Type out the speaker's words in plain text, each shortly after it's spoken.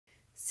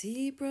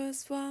Zebra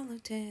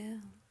swallowtail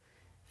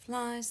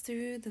flies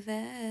through the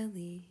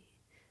valley,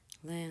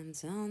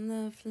 lands on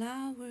the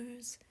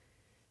flowers,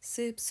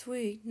 sips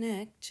sweet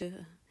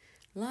nectar.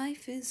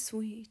 Life is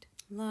sweet,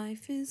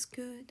 life is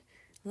good,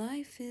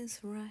 life is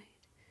right.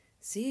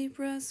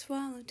 Zebra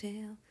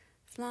swallowtail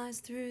flies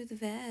through the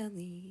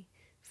valley,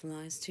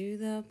 flies to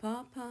the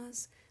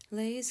pawpaws,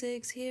 lays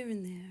eggs here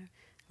and there.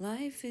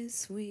 Life is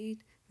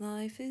sweet,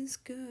 life is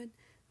good,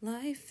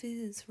 life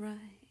is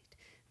right.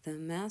 The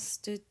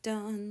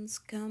mastodons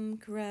come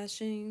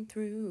crashing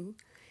through,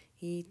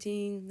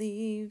 eating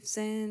leaves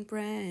and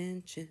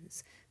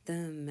branches.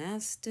 The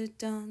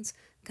mastodons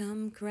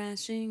come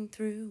crashing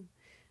through,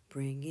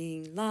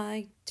 bringing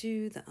light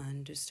to the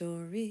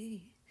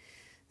understory.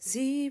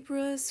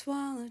 Zebra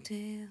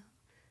swallowtail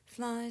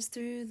flies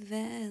through the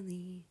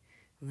valley,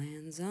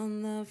 lands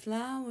on the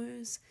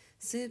flowers,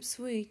 sips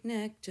sweet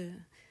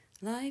nectar.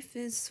 Life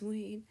is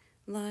sweet,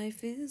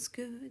 life is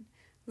good,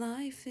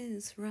 life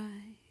is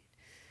right.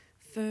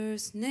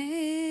 First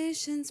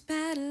Nations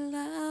paddle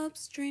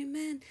upstream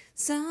and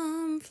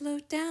some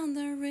float down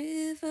the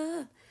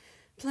river,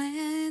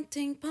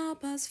 planting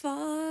pawpaws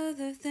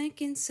farther,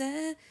 thinking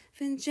 7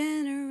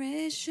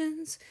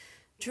 generations,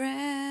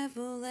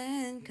 travel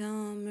and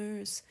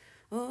commerce,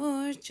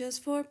 or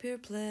just for pure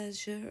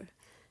pleasure.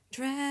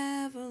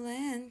 Travel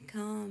and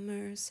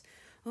commerce,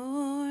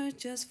 or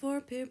just for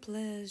pure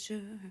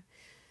pleasure.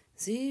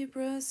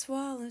 Zebra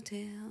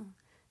swallowtail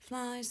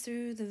flies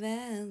through the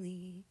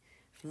valley,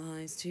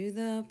 flies to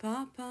the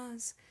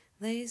pawpaws,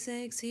 lays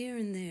eggs here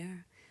and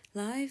there.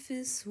 Life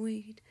is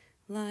sweet,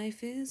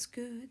 life is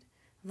good,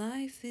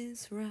 life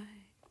is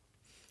right.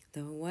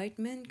 The white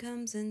man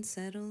comes and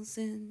settles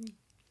in.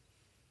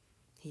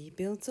 He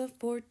builds a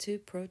fort to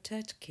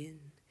protect kin.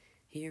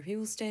 Here he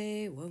will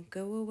stay, won't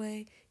go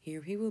away.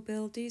 Here he will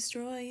build,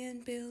 destroy,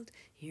 and build.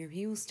 Here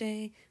he will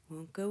stay,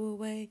 won't go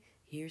away.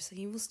 Here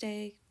he will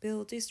stay,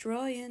 build,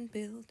 destroy, and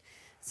build.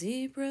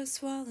 Zebra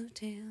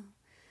swallowtail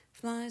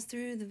flies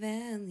through the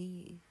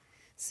valley,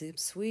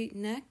 sips sweet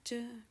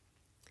nectar,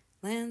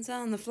 lands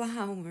on the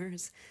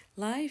flowers.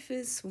 Life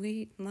is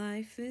sweet,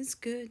 life is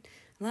good,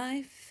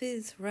 life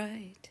is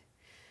right.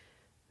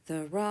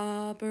 The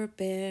robber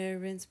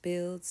barons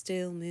build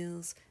steel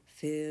mills,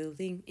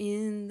 filling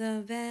in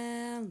the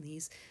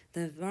valleys.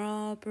 The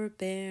robber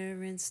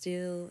barons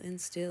still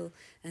and still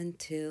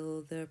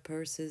until their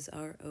purses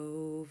are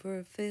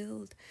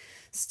overfilled.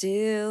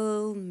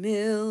 Steel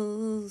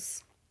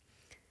mills,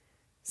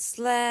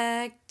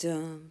 slag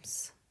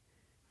dumps,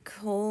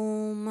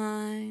 coal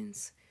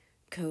mines,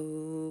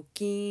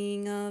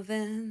 coking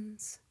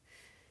ovens.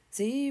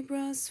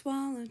 Zebra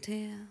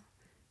swallowtail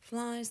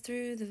flies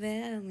through the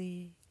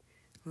valley,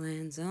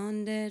 lands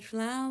on dead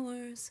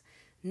flowers,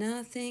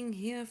 nothing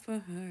here for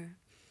her.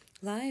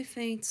 Life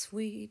ain't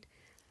sweet,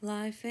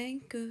 life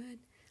ain't good,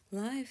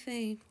 life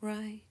ain't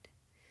right.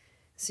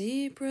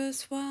 Zebra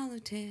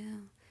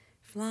swallowtail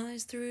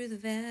flies through the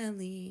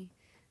valley,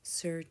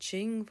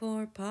 searching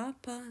for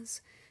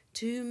pawpaws.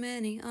 Too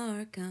many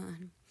are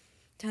gone.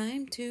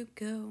 Time to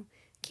go,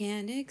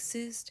 can't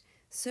exist,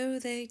 so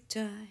they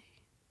die.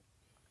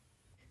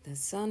 The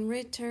sun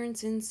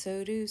returns and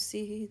so do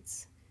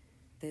seeds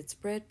that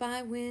spread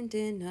by wind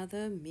and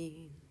other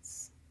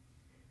means.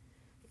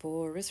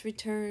 Forests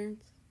return,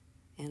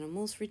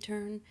 animals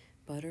return,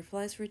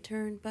 butterflies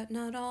return, but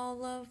not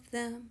all of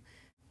them.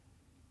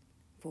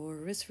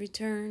 Forest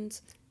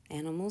returns,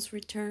 animals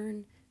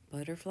return,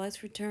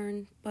 butterflies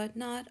return, but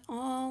not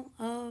all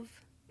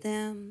of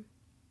them.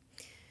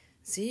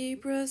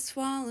 Zebra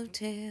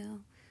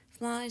swallowtail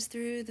flies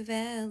through the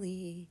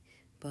valley,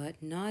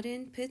 but not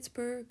in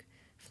Pittsburgh,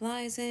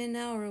 flies an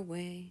hour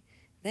away.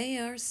 They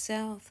are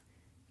south,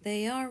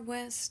 they are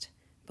west,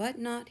 but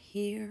not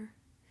here.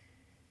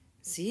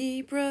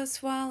 Zebra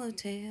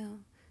swallowtail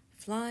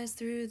flies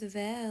through the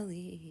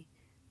valley,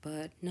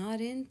 but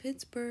not in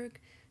Pittsburgh,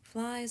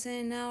 flies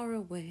an hour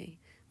away.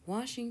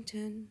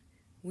 Washington,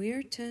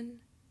 Weirton,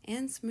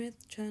 and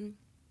Smithton.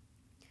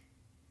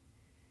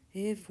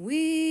 If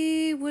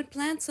we would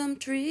plant some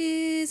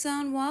trees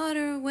on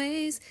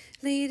waterways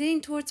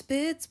leading towards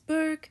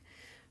Pittsburgh,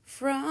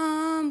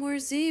 from where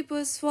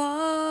zebra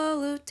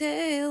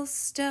swallowtails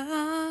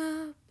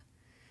stop,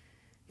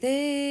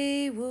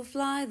 they will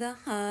fly the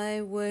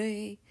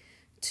highway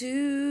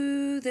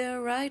to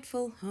their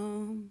rightful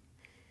home.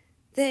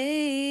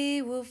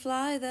 They will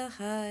fly the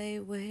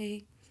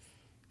highway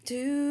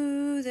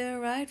to their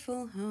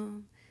rightful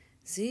home.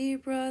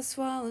 Zebra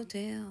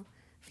swallowtail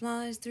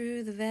flies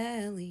through the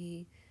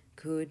valley,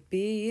 could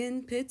be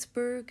in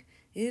Pittsburgh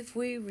if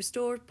we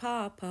restored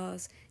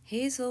pawpaws.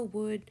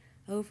 Hazelwood,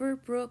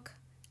 Overbrook,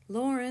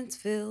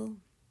 Lawrenceville.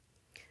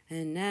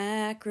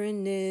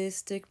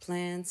 Anachronistic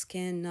plants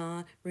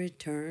cannot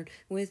return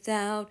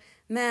without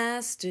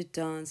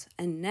mastodons.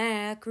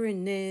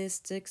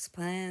 Anachronistic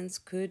plants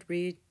could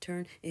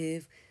return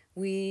if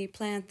we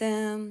plant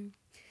them.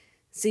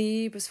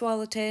 Zebra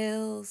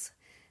swallowtails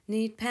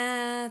need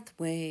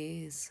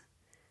pathways,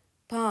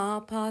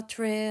 pawpaw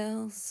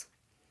trails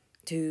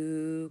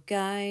to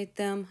guide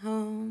them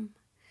home.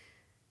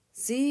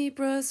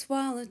 Zebra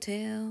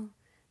swallowtail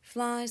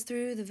flies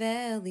through the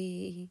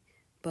valley,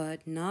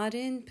 but not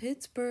in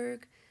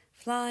Pittsburgh,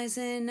 flies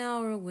an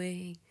hour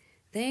away.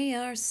 They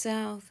are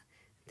south,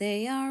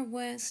 they are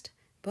west,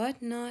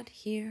 but not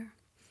here.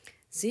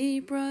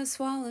 Zebra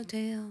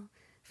swallowtail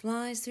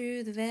flies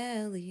through the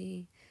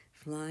valley,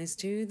 flies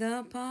to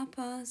the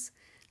pawpaws,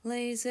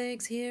 lays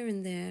eggs here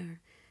and there.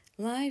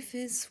 Life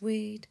is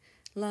sweet,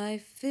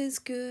 life is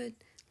good,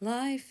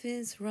 life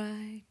is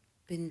right.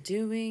 Been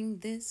doing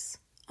this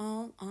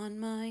all on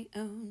my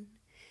own,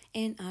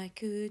 and I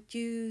could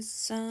use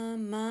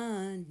some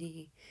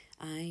money.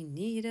 I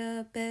need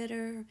a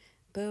better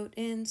boat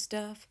and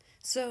stuff,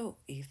 so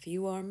if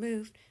you are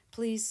moved,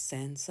 please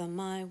send some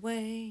my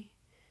way.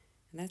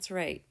 And that's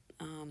right.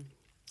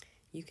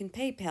 You can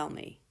PayPal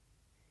me.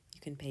 You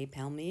can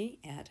PayPal me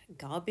at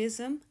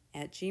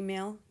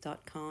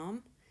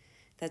gobism@gmail.com.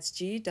 That's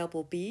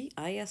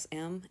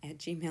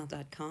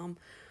GBBISM@gmail.com.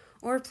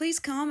 Or please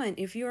comment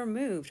if you are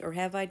moved or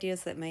have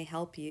ideas that may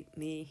help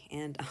me.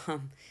 And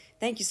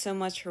thank you so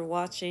much for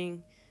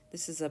watching.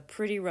 This is a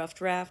pretty rough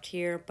draft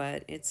here,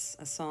 but it's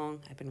a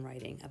song I've been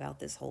writing about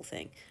this whole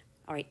thing.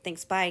 All right,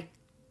 thanks. Bye.